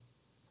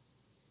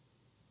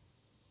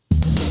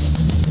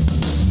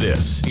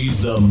This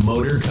is the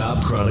Motor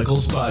Cop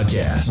Chronicles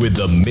podcast with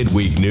the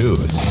midweek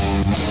news.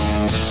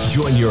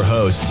 Join your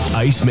hosts,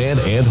 Iceman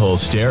and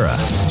Holstera,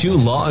 two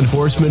law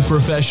enforcement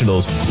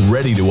professionals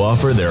ready to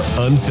offer their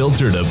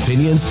unfiltered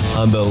opinions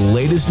on the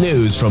latest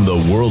news from the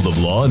world of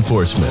law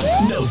enforcement.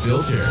 No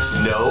filters,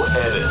 no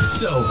edits.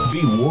 So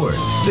be warned,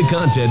 the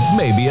content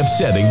may be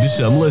upsetting to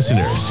some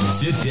listeners.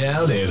 Sit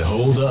down and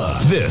hold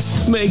on.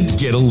 This may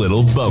get a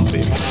little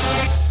bumpy.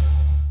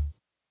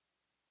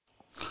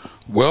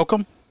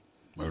 Welcome,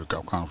 Motor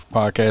Cop Chronicles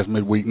podcast,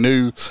 midweek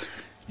news.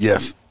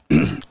 Yes,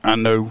 I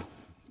know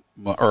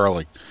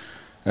early.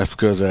 That's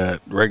because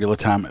at regular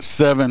time at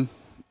 7,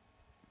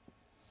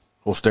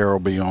 Holstera will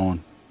be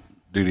on,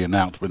 do the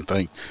announcement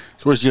thing.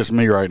 So it's just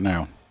me right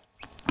now.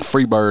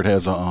 Freebird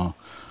has a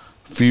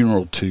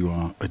funeral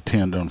to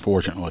attend,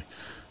 unfortunately.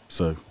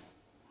 So I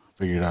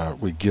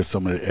figured we'd give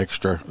some of the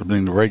extra,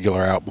 the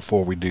regular out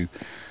before we do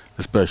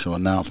the special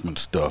announcement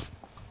stuff.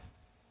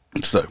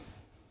 So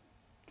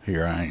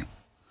here I am.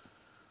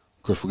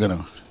 Of course, we're going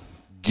to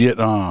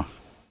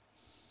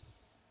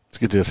let's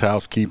get this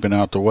housekeeping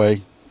out the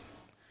way.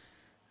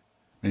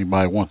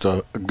 Anybody wants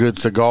a good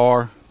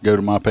cigar, go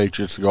to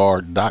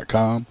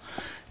mypatriotcigar.com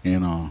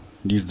and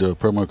use the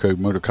promo code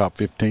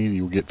MotorCop15.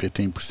 You'll get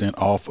 15%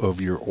 off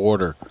of your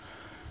order.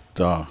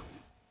 It's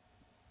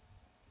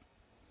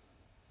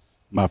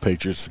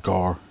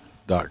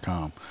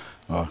mypatriotcigar.com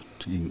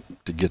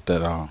to get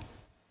that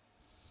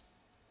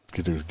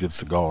get those good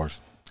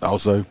cigars.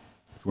 Also, if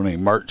you want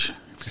any merch,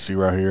 if you see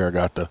right here, I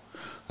got a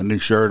new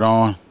shirt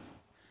on.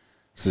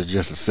 This is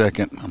just a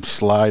second. I'm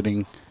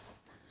sliding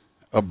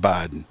a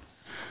Biden.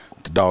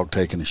 The dog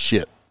taking a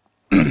shit.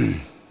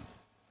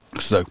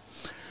 So,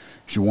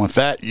 if you want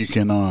that, you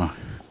can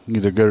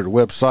either go to the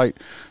website,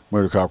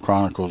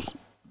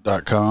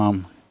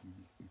 motorcopchronicles.com,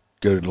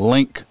 go to the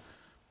link,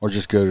 or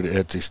just go to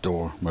the Etsy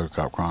store, Motor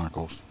Cop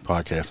Chronicles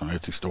podcast on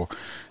Etsy store.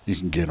 You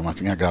can get them. I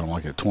think I got them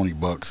like at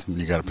 $20, and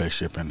you got to pay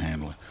shipping and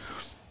handling.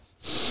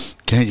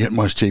 Can't get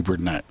much cheaper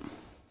than that.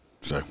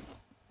 So,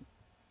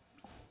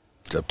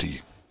 it's up to you.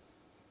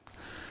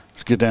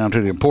 Let's get down to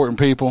the important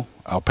people.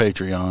 Our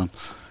Patreon,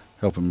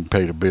 helping me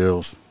pay the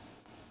bills.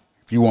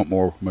 If you want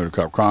more Motor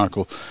Cop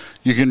Chronicle,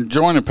 you can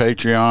join the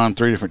Patreon,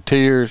 3 different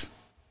tiers,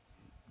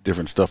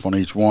 different stuff on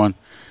each one.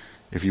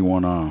 If you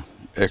want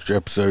extra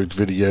episodes,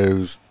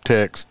 videos,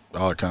 text,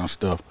 all that kind of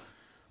stuff,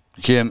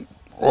 you can.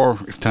 Or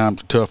if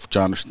times are tough, which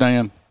I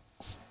understand,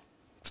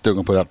 still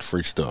going to put out the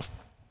free stuff.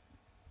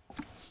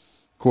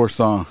 Of course,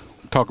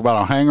 talk about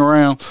our hang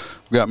around.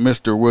 We got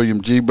Mr.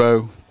 William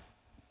Gibo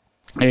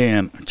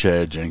and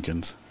Chad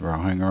Jenkins for our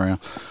hang around.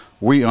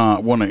 We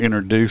want to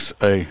introduce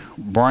a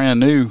brand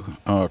new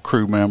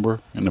crew member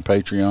in the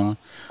Patreon,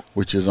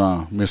 which is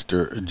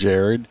Mr.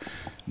 Jared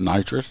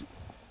Nitrous.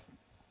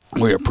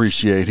 We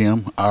appreciate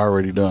him. I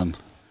already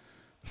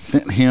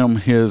sent him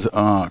his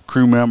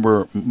crew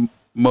member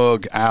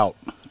mug out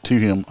to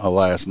him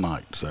last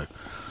night. So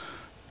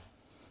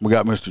we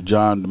got Mr.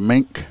 John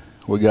DeMink.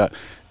 We got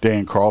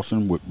Dan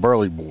Carlson with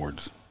Burley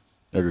Boards.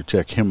 Go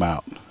check him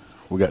out.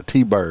 We got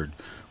T-Bird.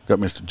 We got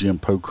Mr. Jim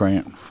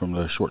Pocrant from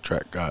the Short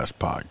Track Guys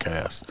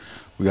podcast.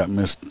 We got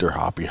Mr.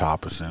 Hoppy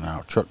Hoppison,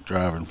 our truck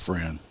driving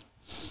friend.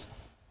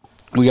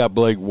 We got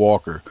Blake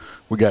Walker.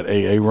 We got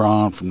A.A.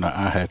 Ron from the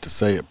I Had to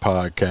Say It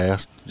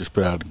podcast. Just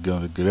put out a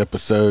good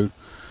episode.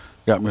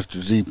 We got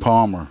Mr. Z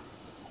Palmer.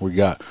 We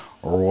got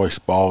Roy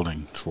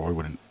Spalding. It's Roy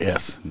with an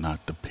S,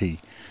 not the P.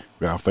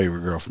 We got our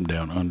favorite girl from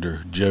down under,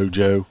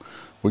 JoJo.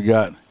 We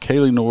got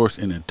Kaylee Norris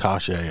and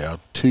Natasha, our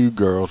 2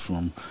 girls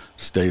from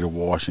the state of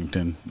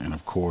Washington. And,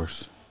 of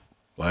course,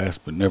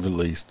 last but never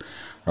least,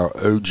 our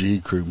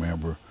OG crew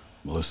member,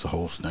 Melissa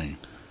Holstein.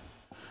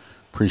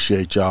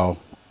 Appreciate y'all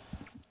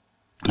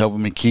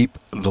helping me keep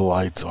the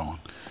lights on,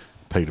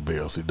 pay the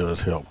bills. It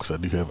does help because I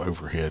do have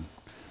overhead.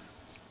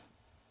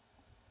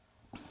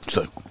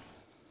 So,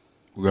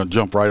 we're going to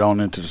jump right on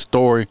into the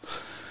story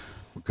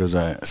because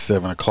at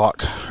 7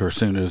 o'clock, or as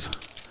soon as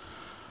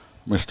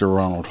Mr.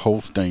 Ronald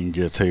Holstein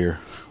gets here,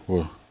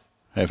 we'll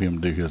have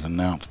him do his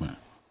announcement.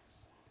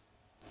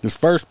 This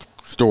first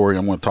story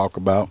I'm going to talk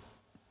about,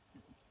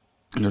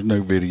 there's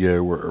no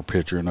video or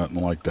picture or nothing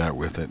like that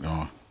with it.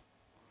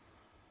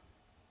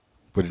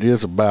 But it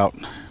is about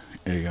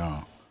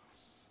a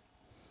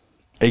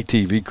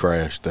ATV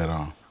crash that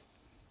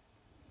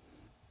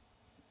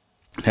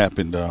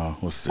happened,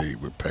 let's see,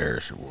 what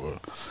parish it was,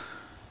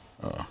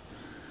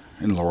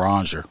 in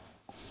Laranger.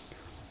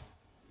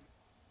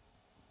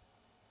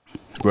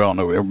 We all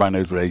know, everybody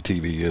knows what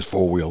ATV is,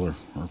 four-wheeler,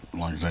 or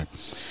like I say.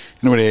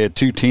 Anyway, they had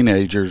 2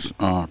 teenagers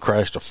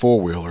crashed a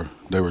four-wheeler.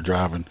 They were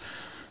driving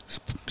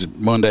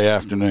Monday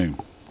afternoon,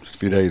 just a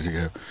few days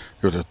ago.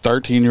 There was a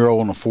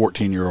 13-year-old and a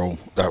 14-year-old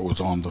that was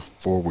on the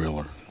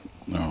four-wheeler.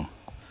 The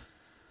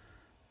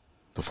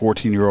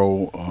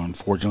 14-year-old,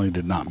 unfortunately,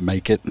 did not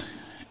make it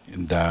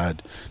and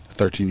died. The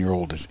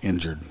 13-year-old is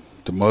injured.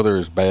 The mother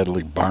is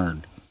badly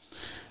burned.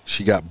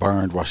 She got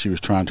burned while she was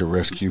trying to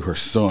rescue her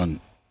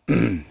son.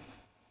 The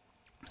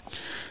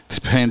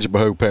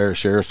Tangipahoa Parish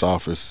Sheriff's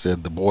Office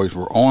said the boys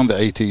were on the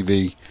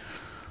ATV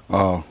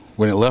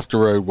When it left the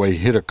roadway,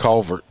 hit a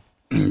culvert.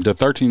 The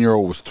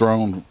 13-year-old was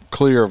thrown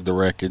clear of the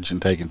wreckage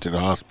and taken to the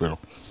hospital.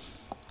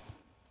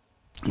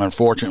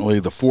 Unfortunately,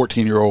 the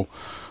 14-year-old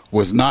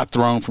was not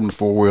thrown from the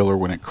four-wheeler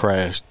when it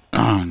crashed.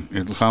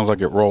 It sounds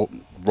like it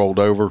rolled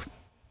over,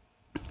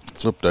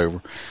 flipped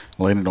over,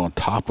 landed on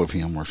top of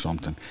him or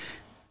something,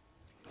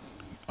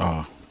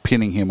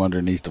 pinning him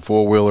underneath the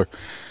four-wheeler.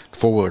 The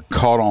four-wheeler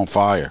caught on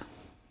fire.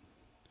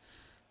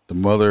 The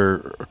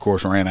mother, of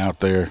course, ran out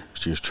there.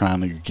 She was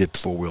trying to get the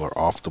four-wheeler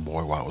off the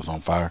boy while it was on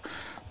fire,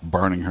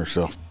 burning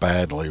herself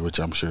badly, which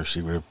I'm sure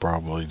she would have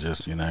probably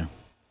just, somebody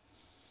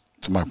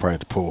probably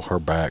had to pull her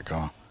back.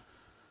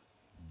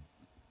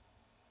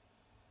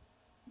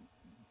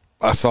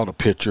 I saw the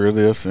picture of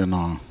this,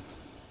 and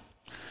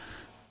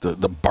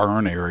the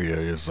burn area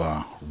is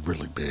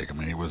really big. I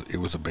mean, it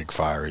was a big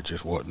fire. It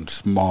just wasn't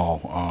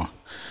small.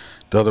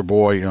 The other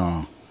boy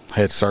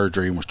had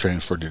surgery and was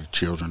transferred to the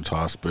Children's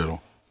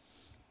Hospital.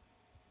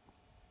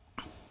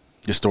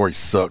 This story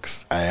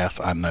sucks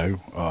ass, I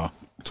know.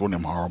 It's one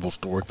of them horrible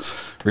stories.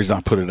 The reason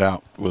I put it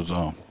out was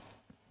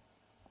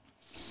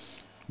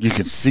you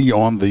can see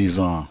on these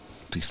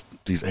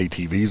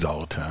ATVs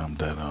all the time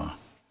that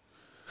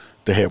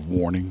they have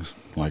warnings,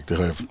 like they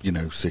have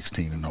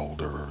 16 and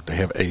older, or they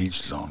have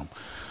ages on them.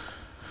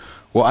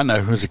 Well, I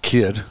know as a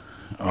kid,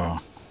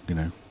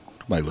 nobody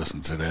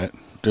listens to that.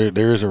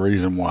 There is a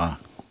reason why,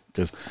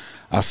 because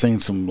I've seen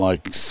some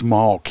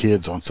small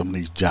kids on some of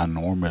these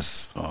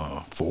ginormous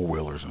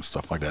four-wheelers and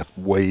stuff like that. That's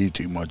way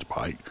too much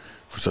bike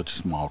for such a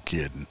small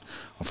kid, and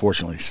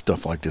unfortunately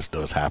stuff like this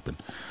does happen.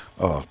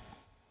 I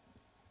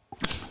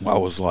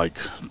was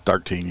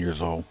 13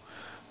 years old.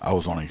 I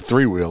was on a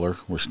three-wheeler,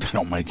 which they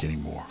don't make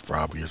anymore for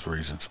obvious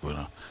reasons,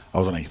 but I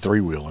was on a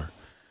three-wheeler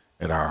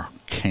at our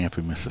camp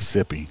in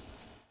Mississippi.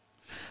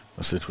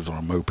 My sister was on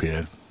a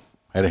moped,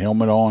 had a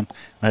helmet on,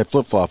 I had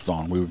flip-flops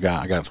on.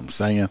 I got some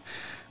sand.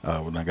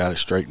 When I got it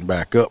straightened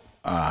back up,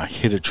 I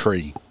hit a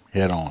tree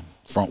head on.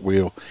 Front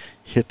wheel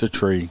hit the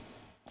tree.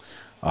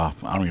 I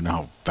don't even know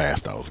how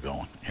fast I was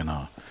going, and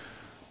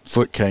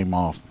foot came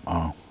off.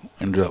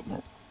 Ended up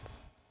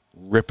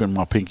ripping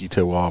my pinky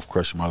toe off,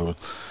 crushing my other.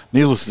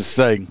 Needless to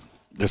say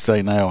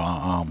now,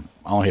 I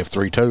only have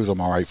 3 toes on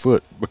my right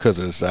foot because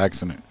of this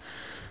accident,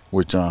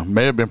 which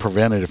may have been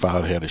prevented if I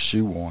had had a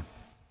shoe on.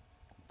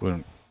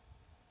 But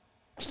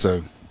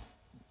so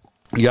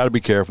you got to be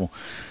careful.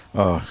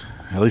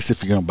 At least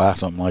if you're going to buy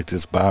something like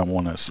this, buy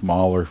one that's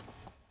smaller.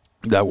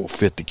 That will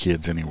fit the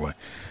kids anyway.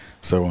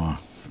 So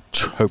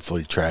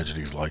hopefully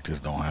tragedies like this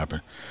don't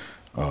happen.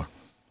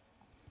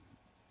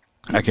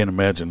 I can't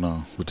imagine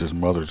what this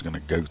mother's going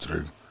to go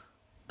through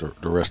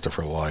the rest of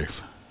her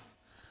life.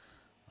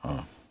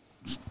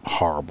 It's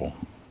horrible.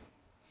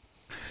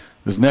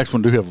 This next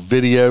one do have a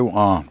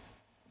video.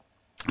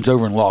 It's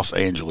over in Los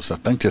Angeles. I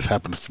think this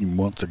happened a few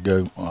months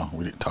ago.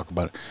 We didn't talk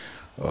about it.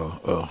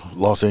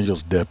 Los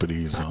Angeles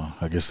deputies,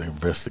 I guess they're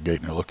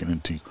investigating. They're looking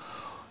into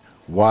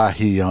why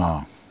he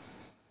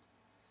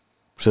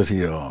says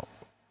he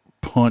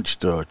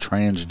punched a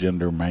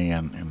transgender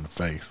man in the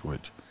face,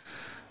 which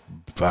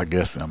I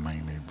guess,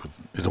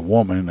 it's a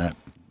woman that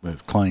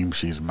claims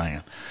she's a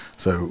man.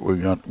 So we're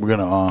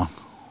gonna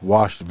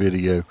watch the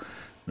video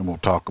and we'll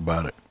talk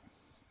about it.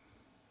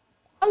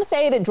 Some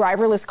say that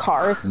driverless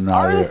cars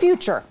are the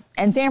future,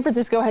 and San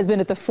Francisco has been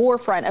at the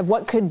forefront of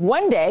what could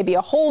one day be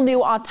a whole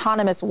new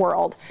autonomous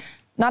world.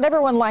 Not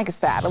everyone likes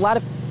that.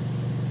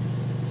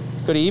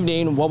 Good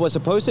evening. What was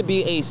supposed to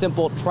be a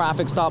simple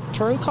traffic stop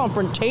turned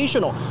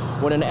confrontational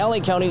when an LA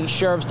County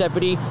Sheriff's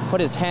deputy put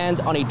his hands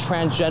on a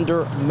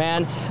transgender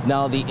man.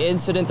 Now, the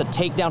incident, the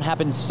takedown,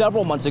 happened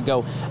several months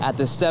ago at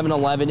the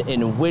 7-Eleven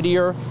in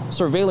Whittier.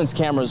 Surveillance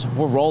cameras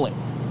were rolling.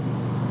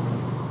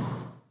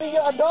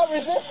 I'm not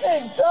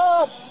resisting.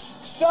 Stop!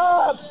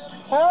 Stop!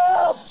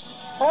 Help!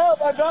 Help!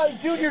 I'm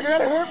not, dude, you're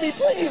gonna hurt me,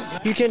 please.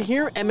 You can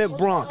hear Emmett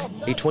Brock,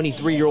 a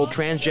 23-year-old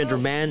transgender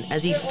man,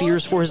 as he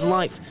fears for his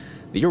life.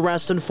 The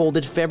arrest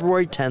unfolded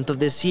February 10th of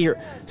this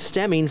year,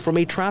 stemming from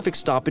a traffic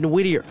stop in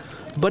Whittier.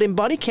 But in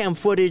body cam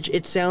footage,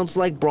 it sounds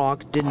like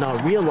Brock did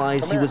not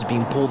realize he was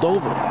being pulled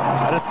over.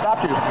 I just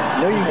stopped you.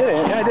 No, you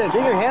didn't. Yeah, I did.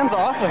 Get your hands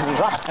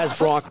off. As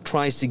Brock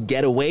tries to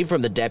get away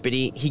from the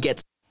deputy, he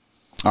gets...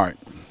 All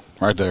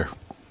right there.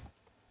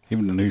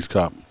 Even the news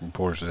cop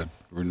reporter said,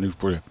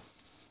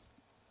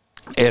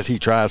 as he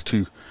tries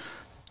to,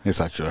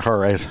 it's actually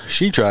her, as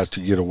she tries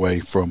to get away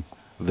from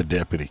the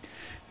deputy.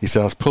 He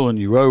said, I was pulling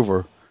you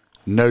over.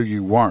 No,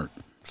 you weren't.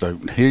 So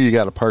here you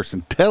got a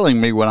person telling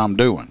me what I'm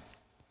doing.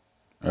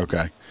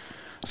 Okay.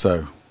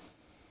 So.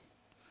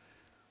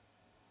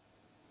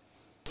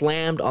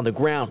 Slammed on the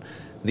ground.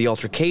 The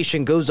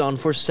altercation goes on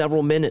for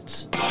several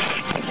minutes. You're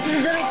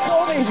gonna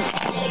kill me.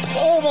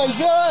 Oh my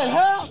God,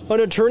 help! An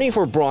attorney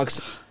for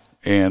Brock's.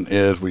 And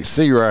as we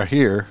see right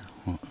here,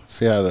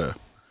 see how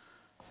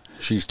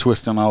she's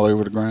twisting all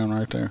over the ground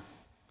right there?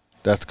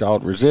 That's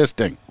called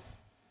resisting.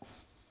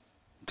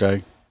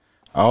 Okay.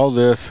 All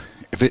this,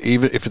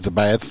 even if it's a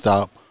bad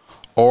stop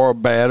or a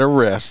bad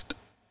arrest,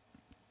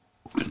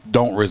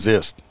 don't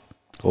resist.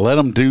 Let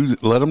them do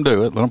it. Let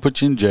them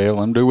put you in jail.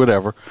 Let them do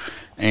whatever,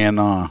 and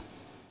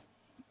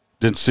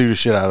then sue the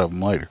shit out of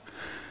them later.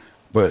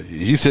 But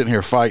you sitting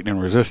here fighting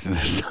and resisting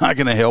is not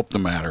going to help the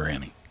matter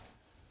any.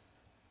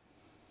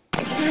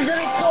 You're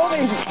gonna kill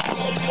me!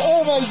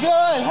 Oh my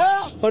God!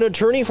 Help! An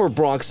attorney for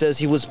Brock says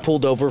he was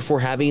pulled over for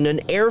having an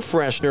air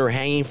freshener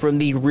hanging from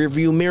the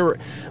rearview mirror.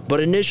 But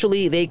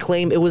initially, they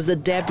claim it was the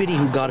deputy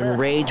who got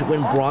enraged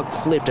when Brock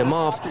flipped him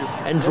off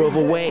and drove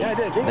away.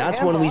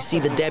 That's when we see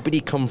the deputy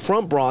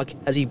confront Brock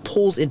as he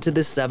pulls into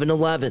the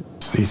 7-Eleven.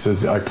 He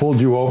says, I pulled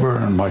you over,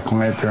 and my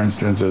client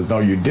turns and says, no,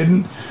 you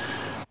didn't.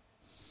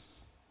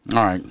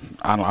 All right,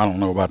 I don't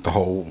know about the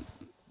whole.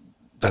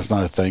 That's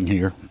not a thing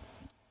here.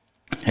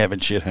 Having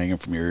shit hanging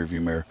from your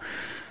rearview mirror.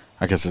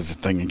 I guess it's a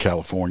thing in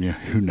California.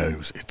 Who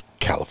knows? It's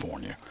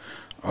California.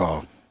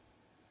 But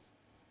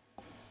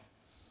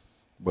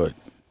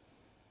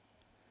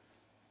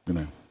you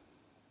know,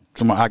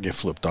 I get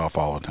flipped off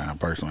all the time.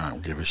 Personally, I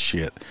don't give a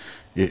shit.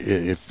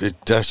 If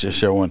that's just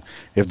showing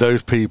if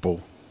those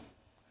people,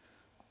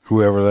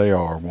 whoever they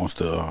are, wants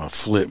to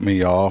flip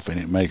me off and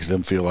it makes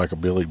them feel like a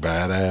Billy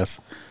Badass,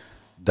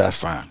 that's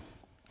fine.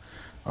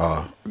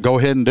 Go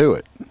ahead and do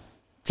it.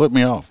 Flip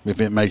me off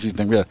if it makes you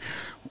think that.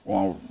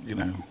 Well, you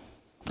know,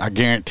 I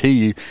guarantee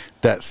you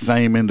that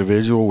same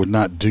individual would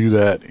not do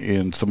that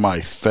in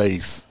somebody's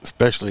face,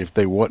 especially if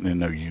they wasn't in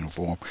no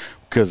uniform,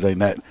 because they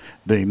know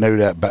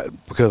that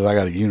because I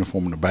got a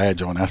uniform and a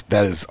badge on.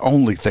 That is the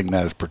only thing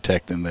that is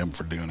protecting them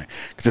for doing it.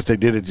 Because if they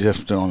did it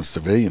just on the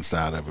civilian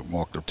side of it,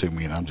 walked up to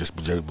me and I'm just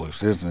a Joe Blow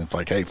citizen, it's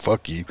like, hey,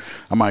 fuck you.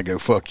 I might go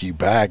fuck you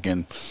back,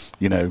 and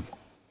you know.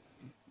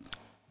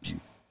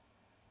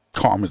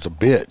 Karma's a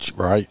bitch,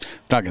 right?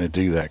 Not going to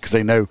do that because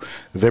they know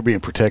they're being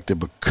protected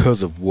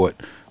because of what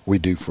we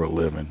do for a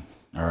living,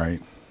 all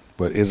right?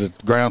 But is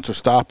it grounds for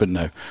stopping?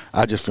 No.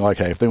 I just feel like,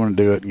 hey, if they want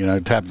to do it, you know,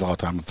 it happens all the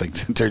time. I think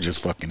they're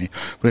just fucking you.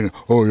 But,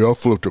 oh, yeah, I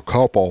flipped a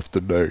cop off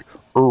today.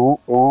 So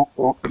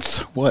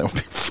what? I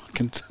mean,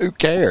 fucking, who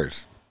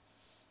cares?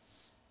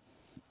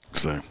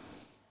 So,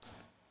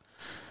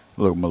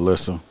 look,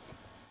 Melissa.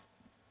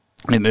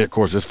 And of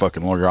course, this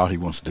fucking lawyer, all he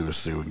wants to do is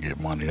sue and get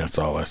money. That's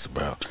all that's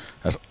about.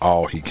 That's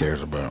all he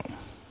cares about.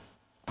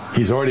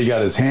 He's already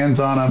got his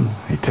hands on him.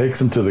 He takes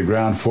him to the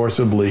ground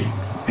forcibly,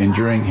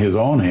 injuring his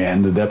own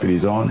hand, the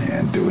deputy's own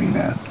hand, doing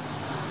that,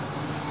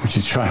 which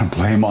he's trying to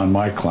blame on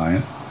my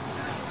client,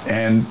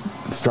 and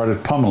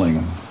started pummeling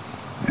him.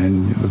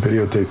 And the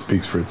videotape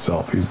speaks for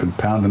itself. He's been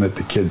pounding at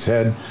the kid's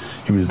head.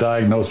 He was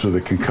diagnosed with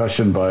a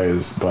concussion by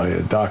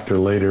a doctor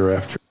later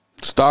after.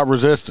 Stop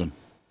resisting.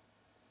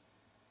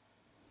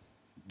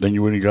 Then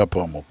you wouldn't got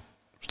pummeled.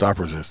 Stop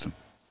resisting.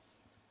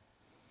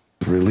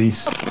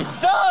 Release.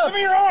 Stop! Give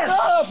me your arm!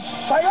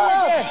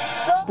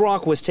 Stop!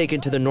 Brock was taken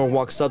to the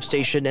Norwalk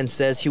substation and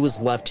says he was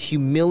left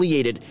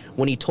humiliated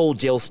when he told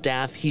jail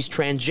staff he's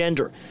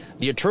transgender.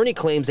 The attorney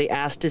claims they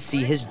asked to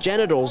see his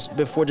genitals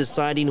before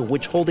deciding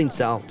which holding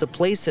cell to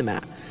place him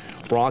at.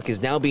 Brock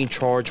is now being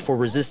charged for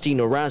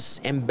resisting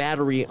arrest and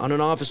battery on an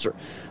officer,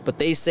 but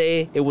they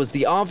say it was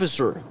the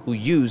officer who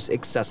used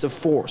excessive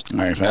force.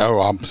 I say, oh,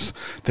 I'm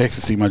they to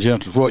see my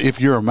genitals. Well,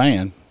 if you're a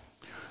man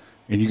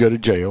and you go to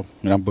jail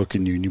and I'm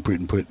booking you and you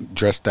put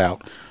dressed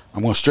out,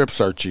 I'm going to strip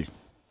search you.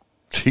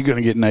 So you're going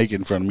to get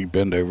naked in front of me,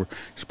 bend over,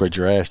 spread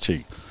your ass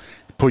cheek,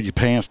 pull your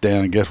pants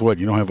down, and guess what?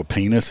 You don't have a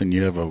penis and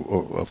you have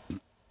a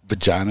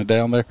vagina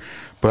down there.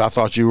 But I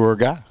thought you were a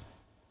guy.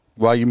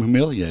 Why are you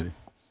humiliated?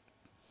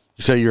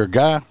 You say you're a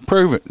guy?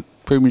 Prove it.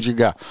 Prove me you're a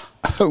guy.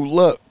 Oh,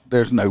 look,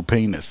 there's no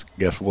penis.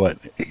 Guess what?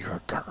 You're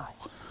a girl.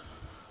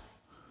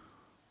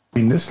 I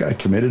mean, this guy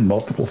committed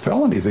multiple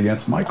felonies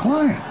against my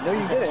client. No,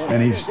 you didn't.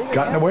 And he's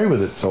gotten away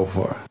with it so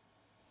far.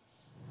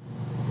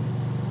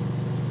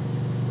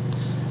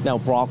 Now,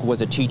 Brock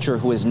was a teacher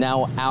who is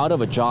now out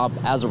of a job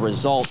as a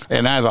result.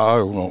 And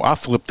I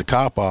flipped the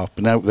cop off,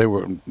 but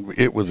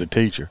it was a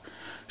teacher.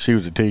 She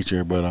was a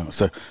teacher, but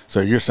so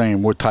you're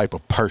saying what type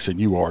of person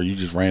you are? You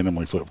just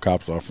randomly flip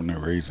cops off for no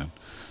reason,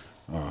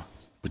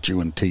 but you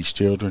wouldn't teach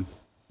children?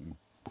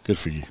 Good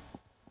for you.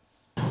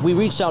 We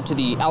reached out to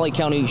the LA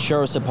County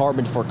Sheriff's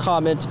Department for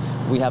comment.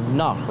 We have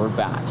not heard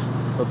back.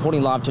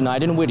 Reporting live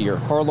tonight in Whittier,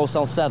 Carlos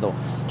Salcedo,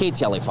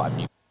 KTLA 5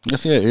 News. You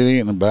see that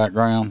idiot in the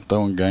background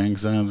throwing gang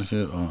signs and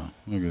shit?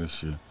 Look at this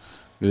shit. Look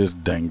at this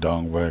ding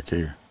dong back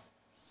here.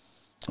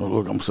 Oh,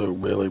 look, I'm so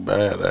Billy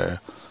Badass.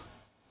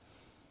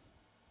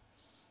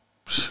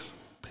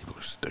 People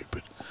are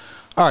stupid.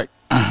 All right,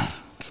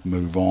 let's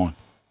move on.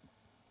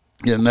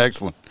 Yeah,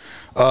 next one.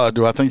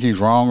 Do I think he's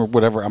wrong or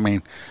whatever? I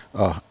mean,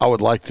 I would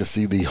like to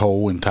see the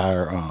whole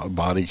entire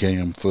body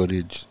cam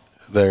footage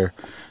there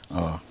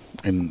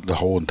and the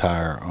whole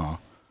entire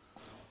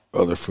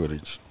other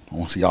footage. I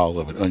want to see all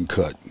of it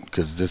uncut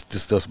because this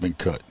stuff's been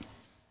cut.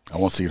 I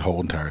want to see the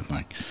whole entire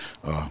thing.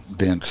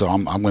 So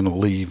I'm going to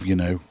leave, I'm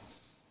going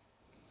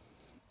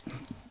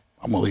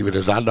to leave it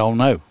as I don't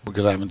know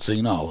because I haven't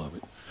seen all of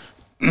it.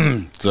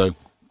 So,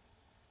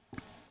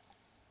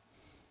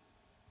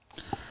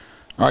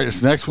 all right,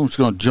 this next one's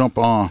going to jump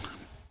on.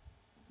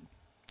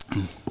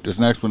 This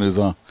next one is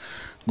I'm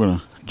going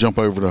to jump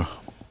over to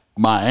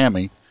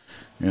Miami,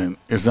 and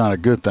it's not a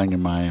good thing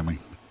in Miami.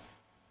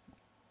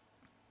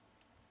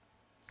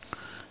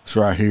 This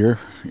right here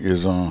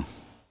is I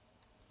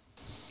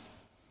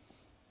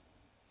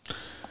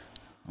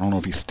don't know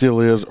if he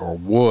still is or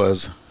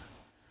was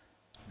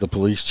the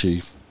police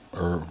chief,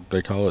 or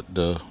they call it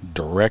the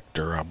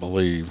director, I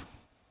believe,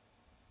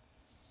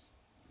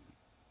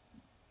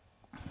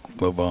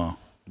 of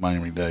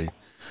Miami-Dade.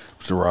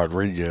 Mr.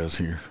 Rodriguez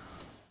here.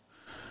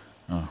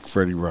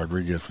 Freddie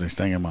Rodriguez. They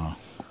saying him,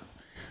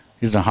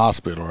 he's in the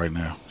hospital right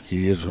now.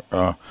 He is,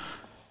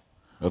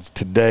 of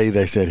today,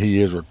 they said he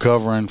is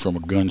recovering from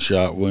a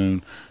gunshot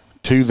wound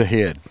to the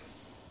head.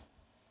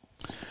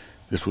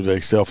 This was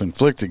a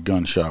self-inflicted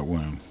gunshot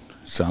wound.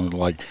 It sounded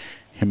like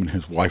him and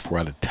his wife were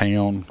out of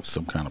town,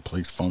 some kind of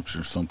police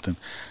function or something.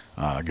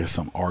 I guess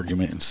some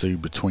argument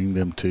ensued between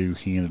them two.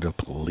 He ended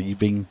up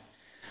leaving.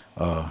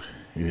 It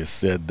is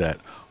said that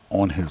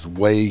on his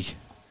way,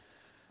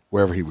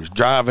 wherever he was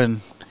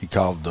driving, he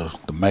called the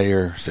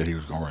mayor, said he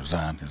was going to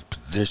resign his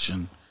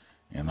position,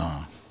 and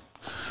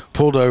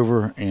pulled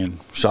over and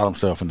shot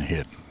himself in the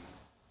head.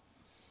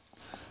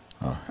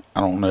 I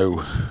don't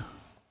know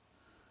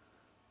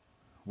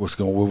what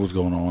was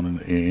going on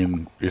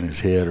in his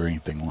head or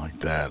anything like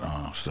that.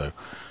 So I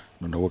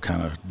don't know what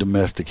kind of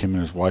domestic him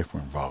and his wife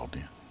were involved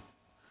in.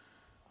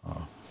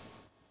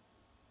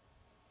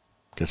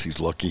 Guess he's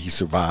lucky he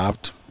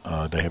survived.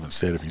 They haven't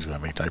said if he's going to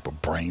have any type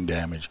of brain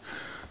damage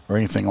or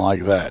anything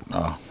like that.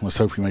 Let's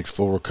hope he makes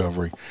full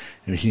recovery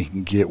and he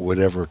can get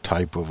whatever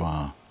type of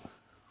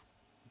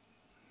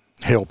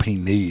help he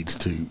needs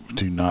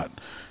to not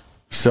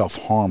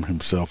self-harm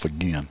himself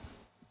again.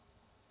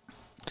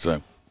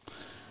 So,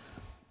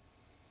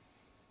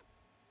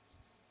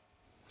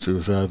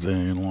 suicides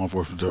in law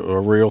enforcement are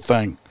a real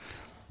thing.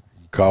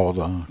 Call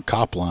the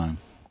cop line.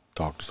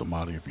 Talk to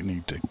somebody if you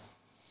need to.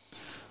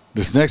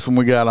 This next one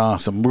we got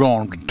we're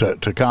going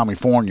to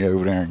California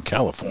over there in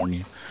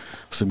California.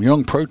 Some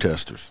young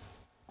protesters.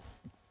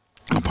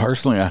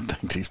 Personally, I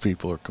think these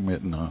people are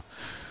committing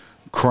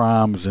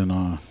crimes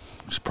and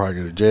should probably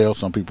go to jail.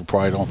 Some people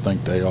probably don't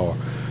think they are.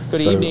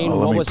 Good evening.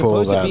 What was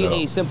supposed to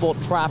be a simple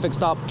traffic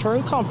stop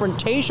turned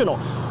confrontational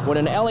when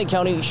an LA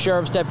County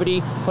Sheriff's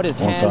deputy put his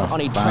hands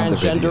on a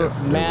transgender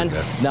man.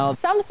 Now,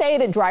 some say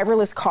that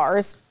driverless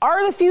cars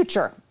are the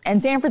future,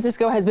 and San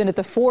Francisco has been at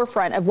the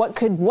forefront of what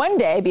could one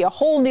day be a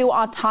whole new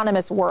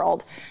autonomous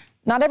world.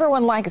 Not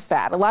everyone likes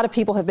that. A lot of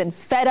people have been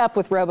fed up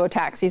with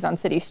robo-taxis on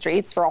city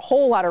streets for a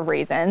whole lot of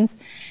reasons.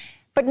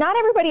 But not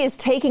everybody is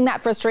taking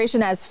that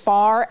frustration as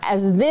far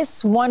as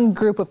this one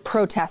group of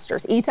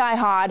protesters. Itai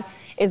Hod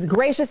is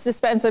gracious to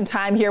spend some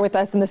time here with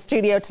us in the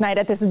studio tonight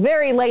at this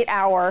very late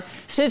hour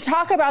to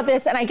talk about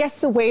this. And I guess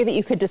the way that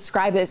you could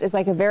describe this is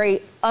like a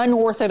very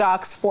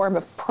unorthodox form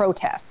of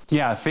protest.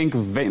 Yeah, think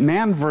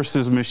man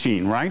versus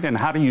machine, right? And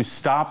how do you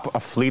stop a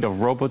fleet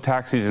of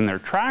robo-taxis in their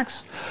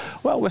tracks?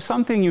 Well, with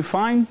something you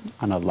find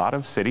on a lot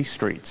of city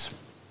streets.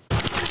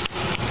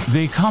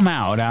 They come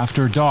out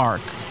after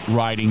dark,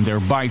 riding their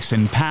bikes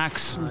in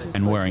packs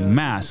and wearing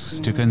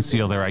masks to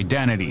conceal their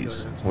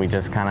identities. We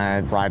just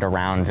kind of ride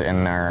around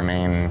in their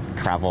main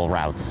travel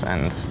routes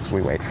and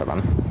we wait for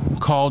them.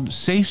 Called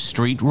Safe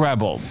Street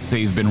Rebel,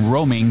 they've been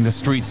roaming the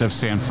streets of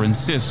San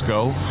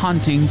Francisco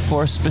hunting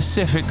for a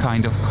specific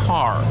kind of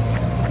car,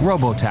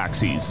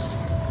 robo-taxis.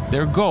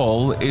 Their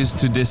goal is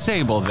to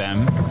disable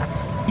them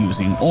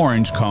using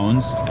orange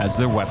cones as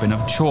their weapon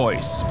of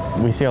choice.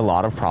 We see a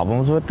lot of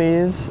problems with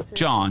these.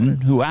 John,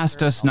 who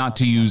asked us not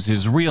to use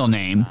his real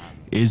name,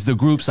 is the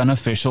group's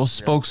unofficial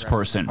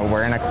spokesperson.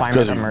 We're in a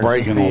climate emergency. Because he's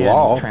breaking the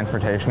law.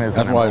 Transportation is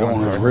That's why I don't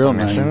want his real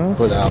name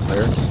put out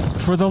there.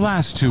 For the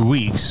last 2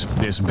 weeks,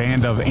 this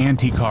band of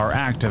anti-car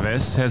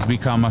activists has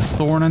become a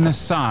thorn in the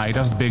side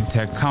of big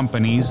tech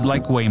companies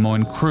like Waymo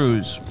and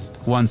Cruise.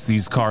 Once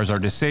these cars are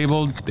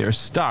disabled, they're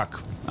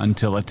stuck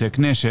until a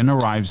technician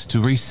arrives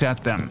to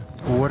reset them.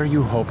 What are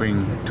you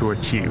hoping to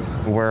achieve?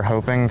 We're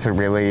hoping to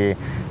really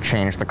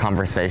change the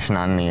conversation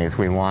on these.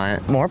 We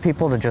want more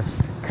people to just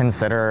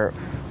consider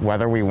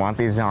whether we want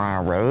these on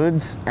our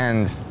roads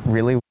and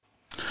really.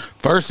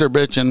 First, they're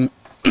bitching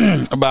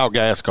about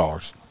gas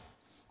cars.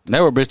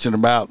 Now we're bitching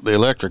about the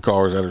electric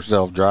cars that are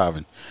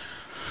self-driving,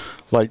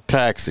 like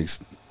taxis.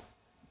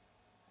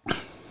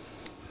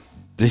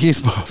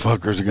 These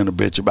motherfuckers are going to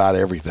bitch about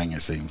everything,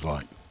 it seems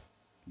like.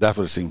 That's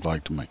what it seems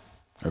like to me.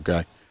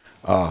 Okay?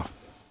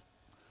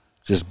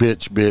 Just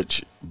bitch,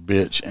 bitch,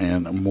 bitch,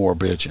 and more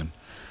bitching.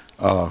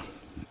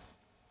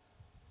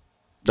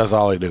 That's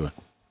all they're doing.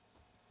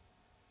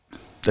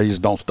 They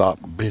just don't stop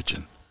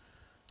bitching.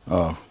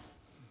 But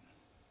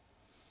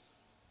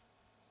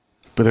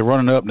they're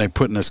running up and they're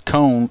putting this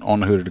cone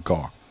on the hood of the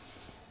car.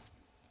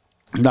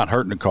 Not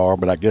hurting the car,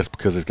 but I guess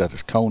because it's got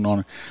this cone on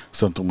it,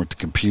 something with the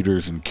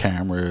computers and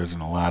cameras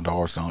and the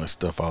LiDARs and all that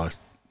stuff,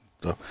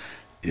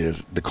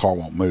 is the car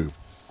won't move.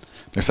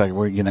 It's like,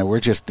 we're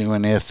just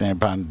doing this and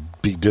trying to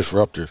be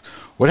disruptors.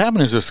 What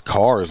happened is this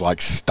car is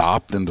like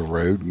stopped in the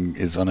road and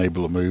is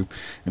unable to move,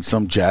 and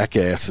some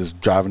jackass is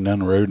driving down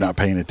the road not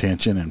paying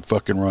attention and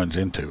fucking runs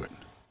into it.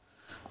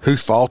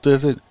 Whose fault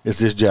is it? It's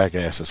this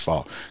jackass's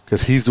fault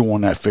because he's the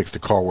one that fixed the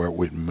car where it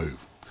wouldn't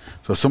move.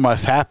 So if something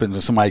happens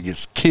and somebody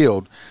gets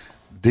killed,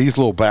 these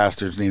little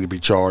bastards need to be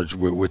charged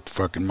with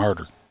fucking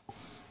murder.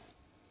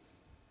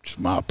 Just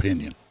my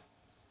opinion.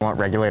 I want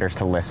regulators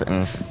to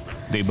listen.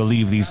 They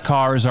believe these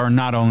cars are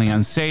not only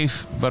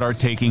unsafe, but are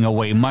taking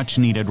away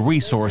much-needed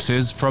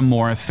resources from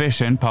more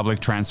efficient public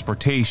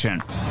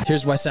transportation.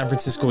 Here's why San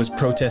Francisco is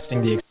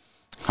protesting the...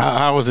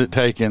 How is it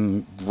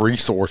taking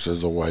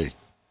resources away?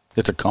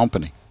 It's a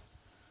company.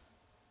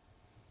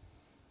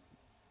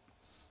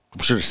 I'm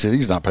sure the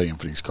city's not paying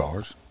for these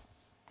cars.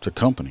 It's a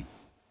company.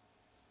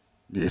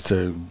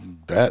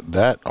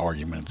 That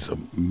argument's a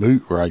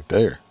moot right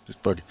there.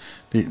 Just fucking,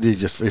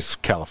 it's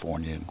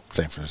California and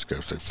San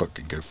Francisco, so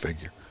fucking go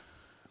figure.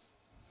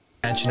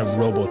 Expansion of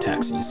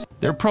robo-taxis.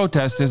 Their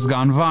protest has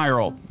gone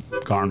viral,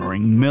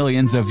 garnering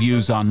millions of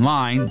views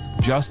online,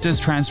 just as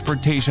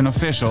transportation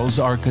officials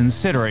are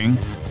considering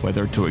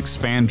whether to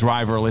expand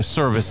driverless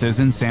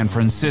services in San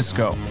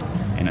Francisco.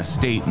 In a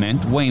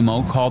statement,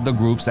 Waymo called the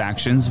group's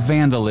actions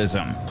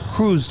vandalism.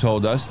 Cruise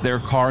told us their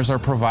cars are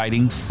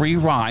providing free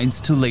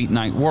rides to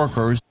late-night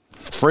workers.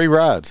 Free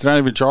rides, not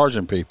even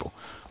charging people.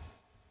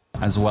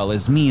 As well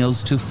as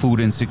meals to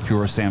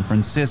food-insecure San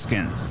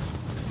Franciscans.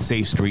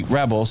 Safe Street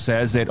Rebel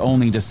says it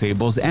only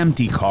disables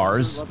empty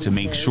cars to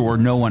make sure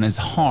no one is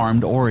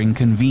harmed or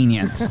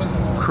inconvenienced.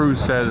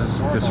 Cruise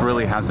says this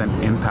really hasn't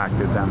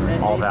impacted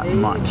them all that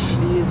much.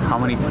 How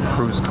many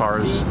Cruise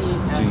cars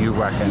do you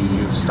reckon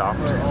you've stopped?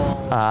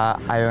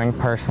 I think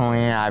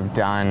personally I've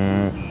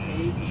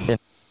done...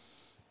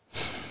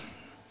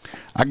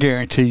 I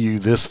guarantee you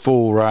this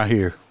fool right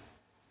here,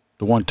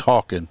 the one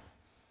talking,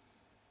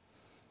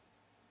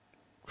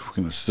 we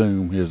can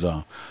assume his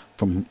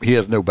he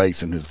has no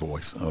bass in his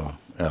voice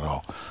at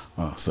all,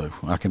 so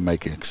I can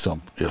make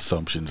some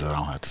assumptions that I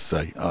don't have to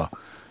say.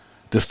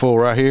 This fool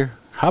right here,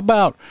 how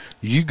about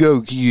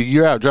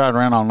you're out driving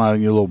around all night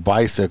on your little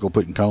bicycle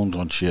putting cones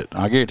on shit.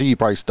 I guarantee you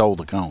probably stole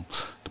the cones.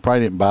 You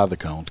probably didn't buy the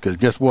cones because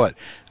guess what?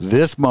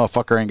 This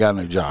motherfucker ain't got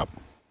no job.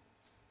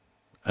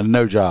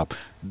 No job.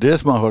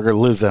 This motherfucker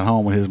lives at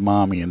home with his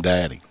mommy and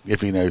daddy,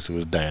 if he knows who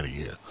his daddy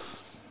is.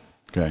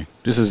 Okay?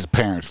 This is his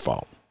parents'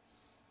 fault.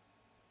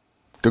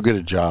 Go get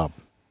a job.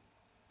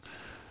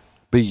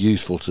 Be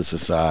useful to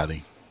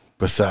society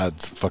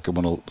besides fucking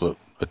with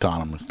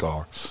autonomous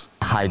cars.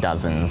 High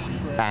dozens.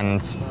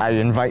 And I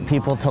invite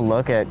people to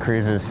look at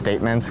Cruise's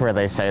statements where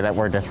they say that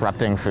we're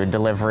disrupting food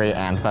delivery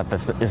and that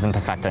this isn't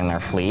affecting their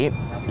fleet.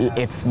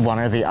 It's one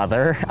or the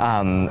other,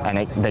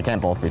 and they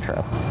can't both be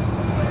true.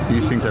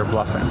 You think they're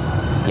bluffing?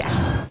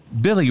 Yes.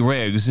 Billy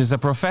Riggs is a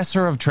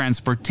professor of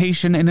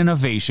transportation and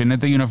innovation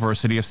at the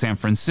University of San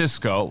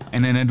Francisco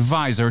and an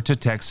advisor to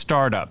tech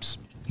startups.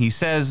 He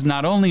says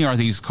not only are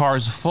these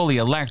cars fully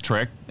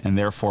electric and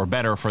therefore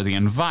better for the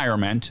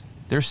environment,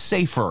 they're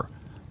safer.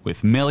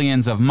 With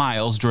millions of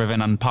miles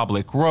driven on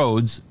public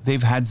roads,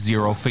 they've had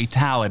 0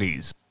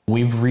 fatalities.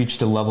 We've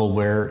reached a level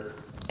where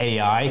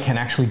AI can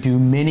actually do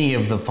many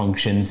of the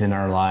functions in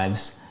our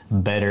lives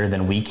better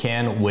than we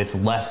can with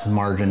less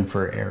margin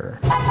for error.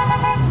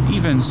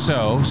 Even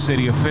so,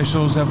 city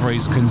officials have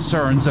raised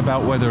concerns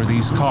about whether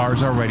these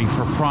cars are ready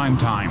for prime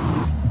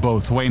time.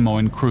 Both Waymo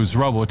and Cruise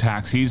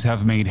robotaxis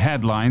have made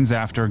headlines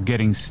after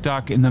getting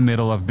stuck in the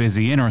middle of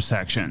busy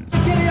intersections.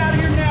 Get it out of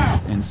here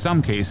now! In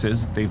some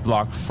cases, they've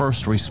blocked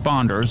first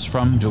responders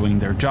from doing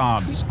their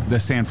jobs. The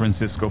San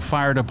Francisco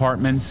Fire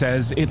Department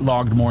says it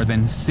logged more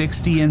than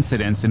 60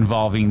 incidents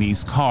involving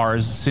these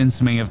cars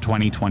since May of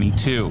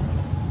 2022.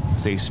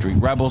 Safe Street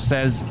Rebel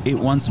says it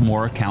wants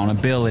more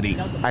accountability.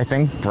 I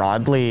think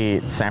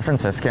broadly, San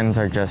Franciscans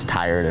are just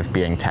tired of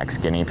being tech's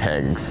guinea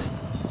pigs.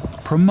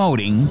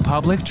 Promoting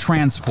public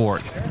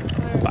transport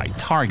by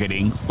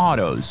targeting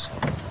autos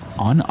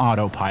on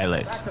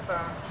autopilot.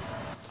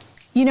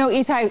 You know,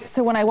 Itai,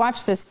 so when I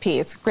watch this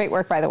piece, great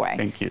work, by the way.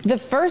 Thank you. The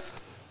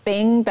first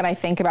thing that I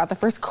think about, the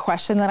first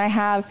question that I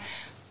have,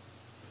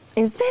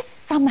 is this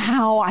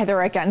somehow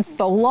either against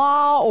the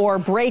law or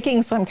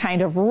breaking some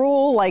kind of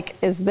rule? Like,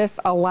 is this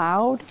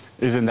allowed?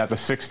 Isn't that the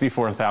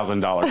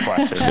 $64,000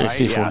 question, right?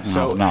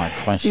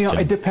 $64,000 question. You know,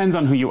 it depends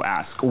on who you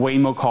ask.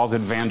 Waymo calls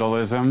it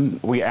vandalism.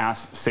 We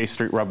asked Safe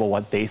Street Rebel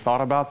what they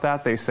thought about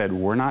that. They said,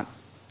 we're not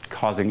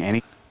causing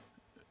any.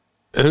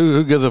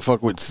 Who gives a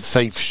fuck with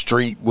Safe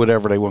Street,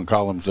 whatever they want to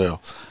call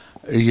themselves?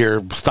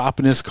 You're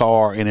stopping this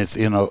car and it's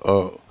in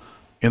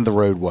the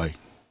roadway.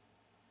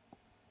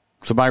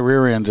 Somebody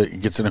rear ends it,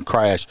 gets in a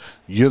crash.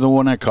 You're the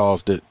one that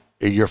caused it.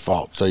 It's your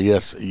fault. So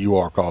yes, you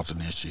are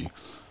causing an issue.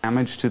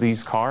 Damage to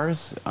these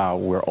cars.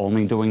 We're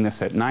only doing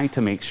this at night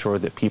to make sure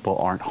that people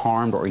aren't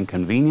harmed or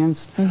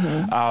inconvenienced.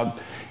 Mm-hmm.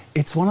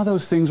 It's one of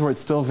those things where it's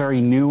still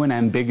very new and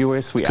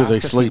ambiguous. Because they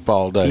sleep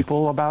all day.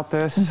 People about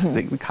this.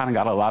 Mm-hmm. We kind of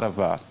got a lot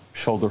of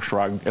shoulder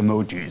shrug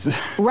emojis.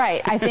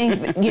 Right. I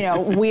think,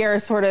 we are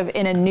sort of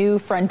in a new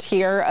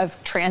frontier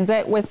of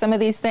transit with some of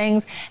these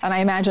things. And I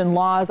imagine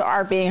laws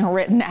are being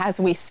written as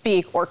we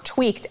speak or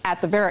tweaked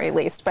at the very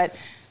least. But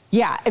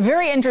yeah, a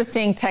very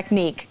interesting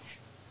technique.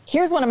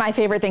 Here's one of my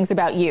favorite things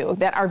about you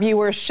that our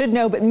viewers should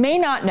know but may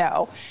not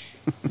know.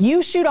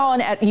 You shoot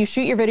you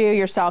shoot your video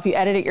yourself, you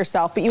edit it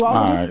yourself, but you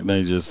also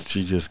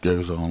she just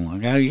goes on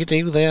like, oh, you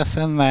do this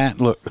and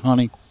that. Look,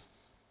 honey,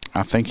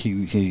 I think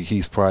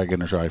he's probably going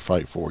to try to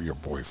fight for your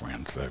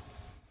boyfriend. So,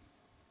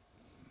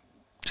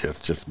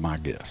 just my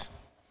guess.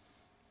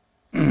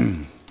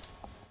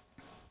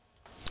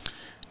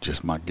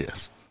 Just my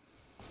guess.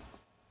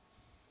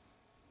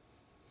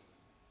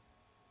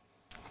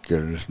 Go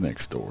to this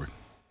next story.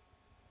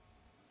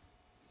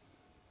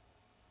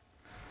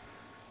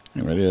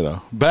 Anyway,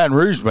 a Baton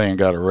Rouge man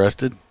got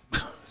arrested.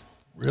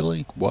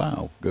 Really?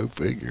 Wow. Go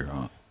figure,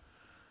 huh?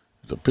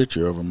 There's a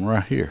picture of him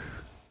right here.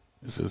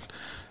 This is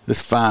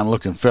this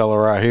fine-looking fella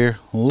right here.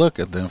 Look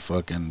at them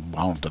fucking,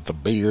 I don't know, the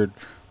beard,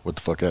 what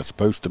the fuck that's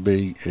supposed to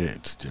be.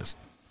 It's just...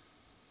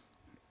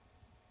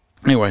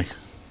 Anyway,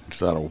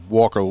 it's out of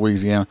Walker,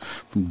 Louisiana,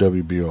 from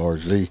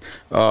WBRZ.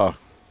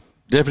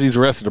 Deputies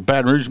arrested a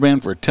Baton Rouge man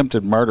for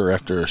attempted murder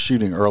after a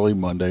shooting early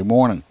Monday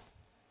morning.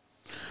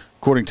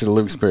 According to the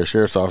Livingston Parish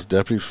Sheriff's Office,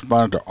 deputies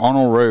responded to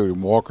Arnold Road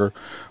in Walker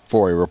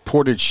for a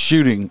reported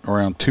shooting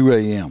around 2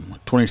 a.m. A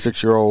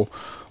 26-year-old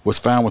was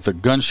found with a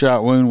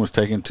gunshot wound, was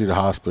taken to the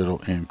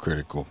hospital in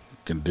critical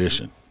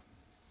condition.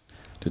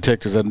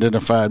 Detectives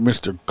identified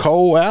Mr.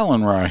 Cole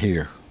Allen right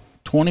here,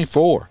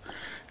 24,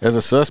 as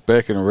a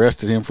suspect and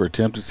arrested him for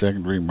attempted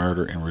second-degree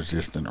murder and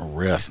resisting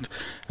arrest.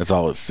 That's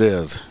all it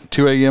says.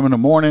 2 a.m. in the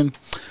morning,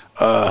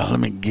 let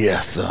me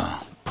guess,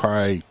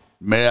 probably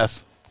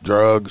meth,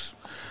 drugs,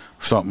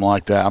 something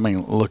like that. I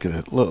mean, look at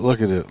it.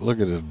 Look at it. Look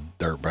at this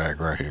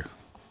dirtbag right here.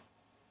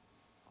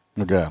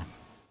 Look at him.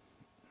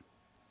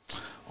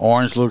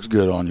 Orange looks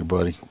good on you,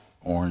 buddy.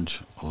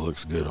 Orange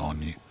looks good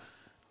on you.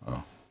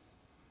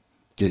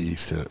 Get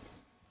used to it.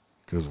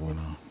 Because when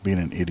being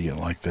an idiot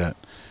like that,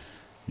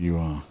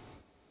 you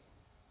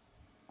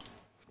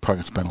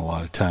probably spend a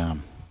lot of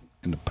time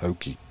in the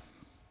pokey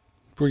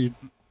where you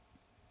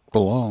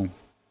belong,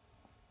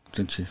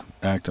 since you're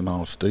acting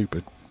all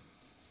stupid.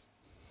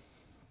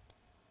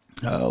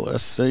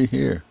 Let's see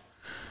here.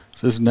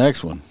 So this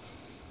next one.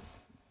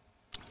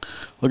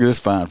 Look at this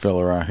fine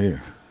fella right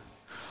here.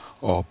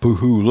 Oh,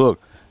 boo-hoo,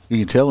 look. You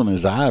can tell in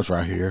his eyes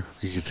right here,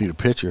 if you can see the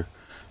picture.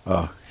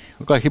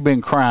 Look like he's been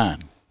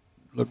crying.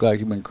 Look like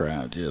he's been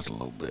crying just a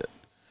little bit.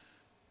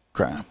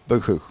 Crying.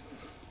 Boo-hoo.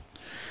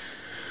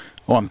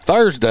 On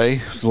Thursday,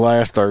 it was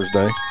last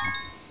Thursday.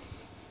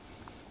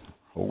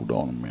 Hold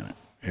on a minute,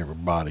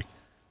 everybody.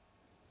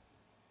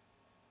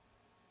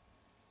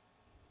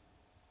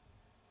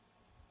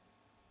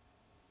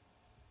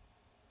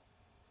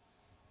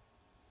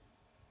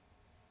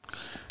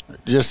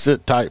 Just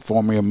sit tight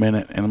for me a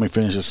minute and let me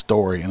finish the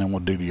story and then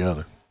we'll do the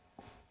other.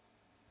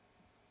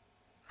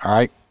 All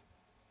right?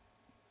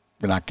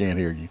 And I can't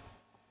hear you.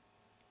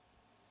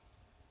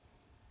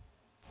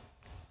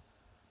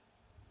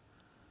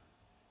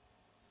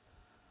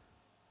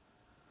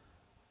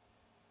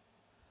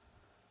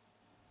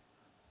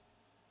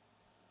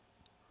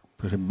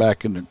 Put him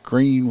back in the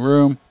green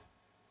room.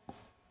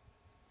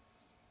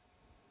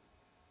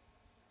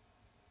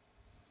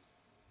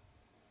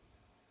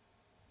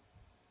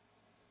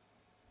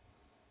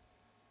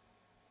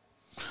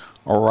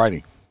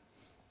 Alrighty.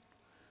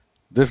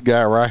 This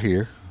guy right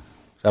here,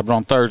 happened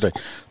on Thursday.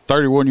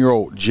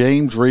 31-year-old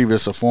James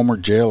Rivas, a former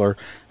jailer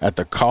at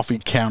the Coffee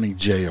County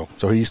Jail.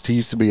 So he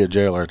used to be a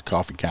jailer at the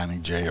Coffee County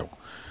Jail.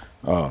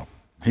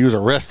 He was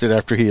arrested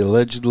after he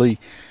allegedly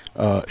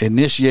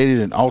initiated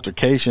an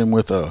altercation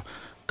with a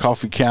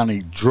Coffee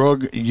County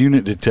drug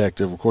unit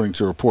detective. According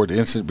to a report, the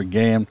incident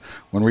began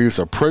when Rivas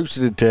approached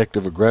the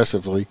detective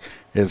aggressively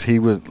as he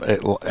was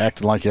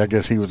acting like, I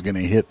guess, he was going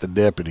to hit the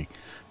deputy.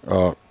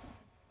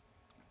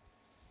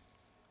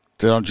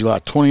 On July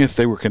 20th,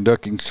 they were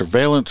conducting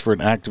surveillance for an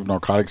active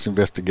narcotics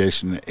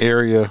investigation in the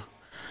area,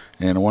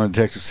 and one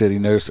detective said he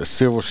noticed a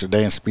silver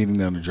sedan speeding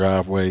down the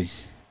driveway.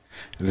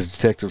 As the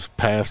detectives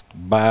passed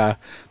by,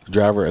 the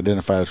driver,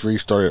 identified as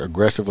Reeves, started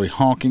aggressively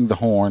honking the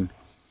horn,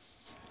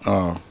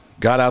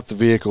 got out the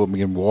vehicle, and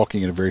began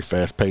walking at a very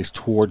fast pace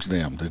towards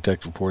them. The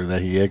detective reported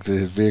that he exited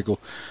his vehicle,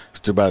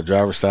 stood by the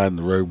driver's side in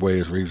the roadway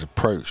as Reeves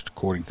approached.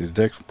 According to the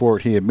detective's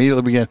report, he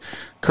immediately began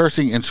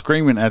cursing and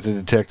screaming at the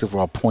detective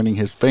while pointing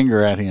his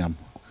finger at him.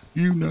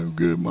 You no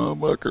good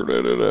motherfucker.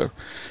 Da, da, da.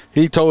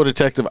 He told the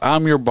detective,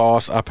 I'm your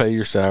boss. I pay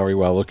your salary,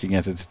 while looking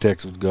at the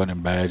detective's gun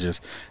and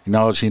badges.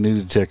 Acknowledged he knew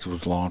the detective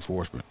was law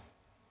enforcement.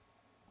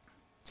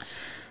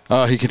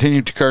 He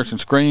continued to curse and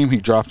scream. He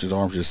dropped his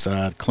arms to his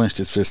side, clenched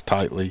his fist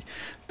tightly,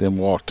 then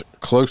walked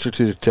closer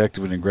to the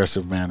detective in an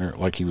aggressive manner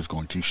like he was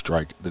going to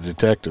strike the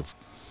detective.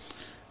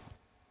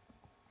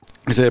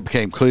 He said it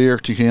became clear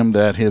to him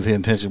that his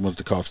intention was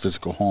to cause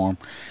physical harm.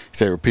 He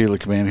said repeatedly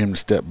commanded him to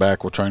step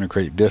back while trying to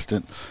create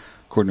distance.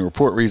 According to the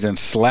report, Reeves then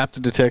slapped the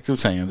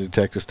detective's hand. The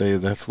detective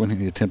stated that's when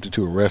he attempted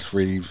to arrest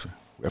Reeves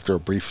after a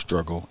brief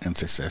struggle and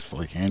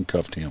successfully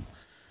handcuffed him.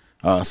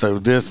 So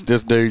this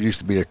dude used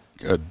to be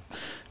a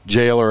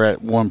jailer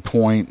at one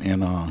point,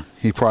 and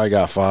he probably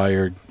got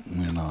fired,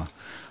 and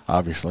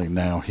obviously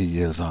now he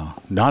is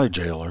not a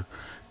jailer,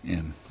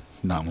 and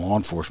not in law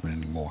enforcement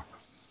anymore.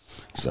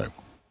 So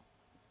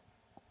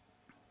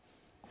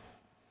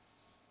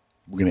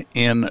we're going to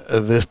end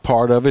this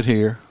part of it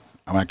here.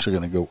 I'm actually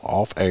going to go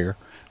off air.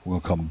 We're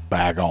going to come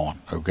back on,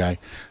 okay?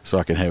 So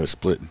I can have it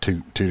split in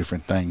two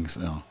different things,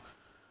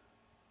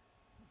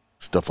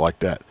 stuff like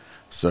that.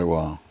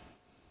 So,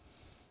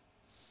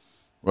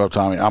 well,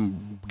 Tommy,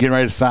 I'm getting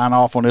ready to sign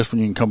off on this one.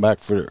 You can come back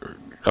for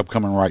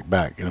upcoming right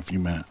back in a few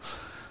minutes.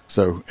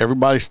 So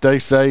everybody stay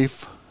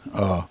safe.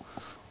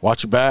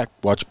 Watch your back.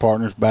 Watch your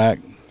partner's back.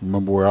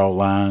 Remember we're all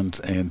lines,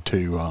 and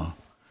to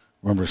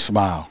remember to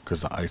smile,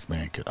 because the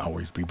Iceman could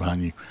always be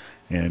behind you.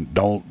 And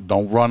don't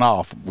run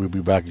off. We'll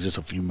be back in just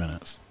a few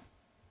minutes.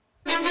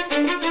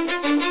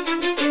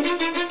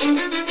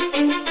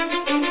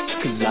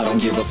 Cause I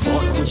don't give a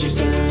fuck what you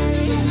say.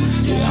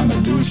 Yeah, I'ma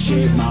do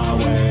shit my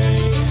way.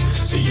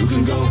 So you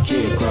can go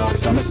kick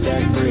rocks, I'ma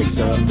stack bricks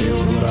up,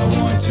 build what I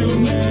want to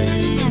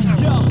make.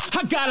 Yo,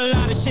 I got a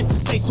lot of shit to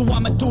say, so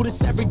I'ma do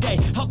this every day.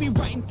 I'll be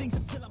writing things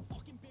until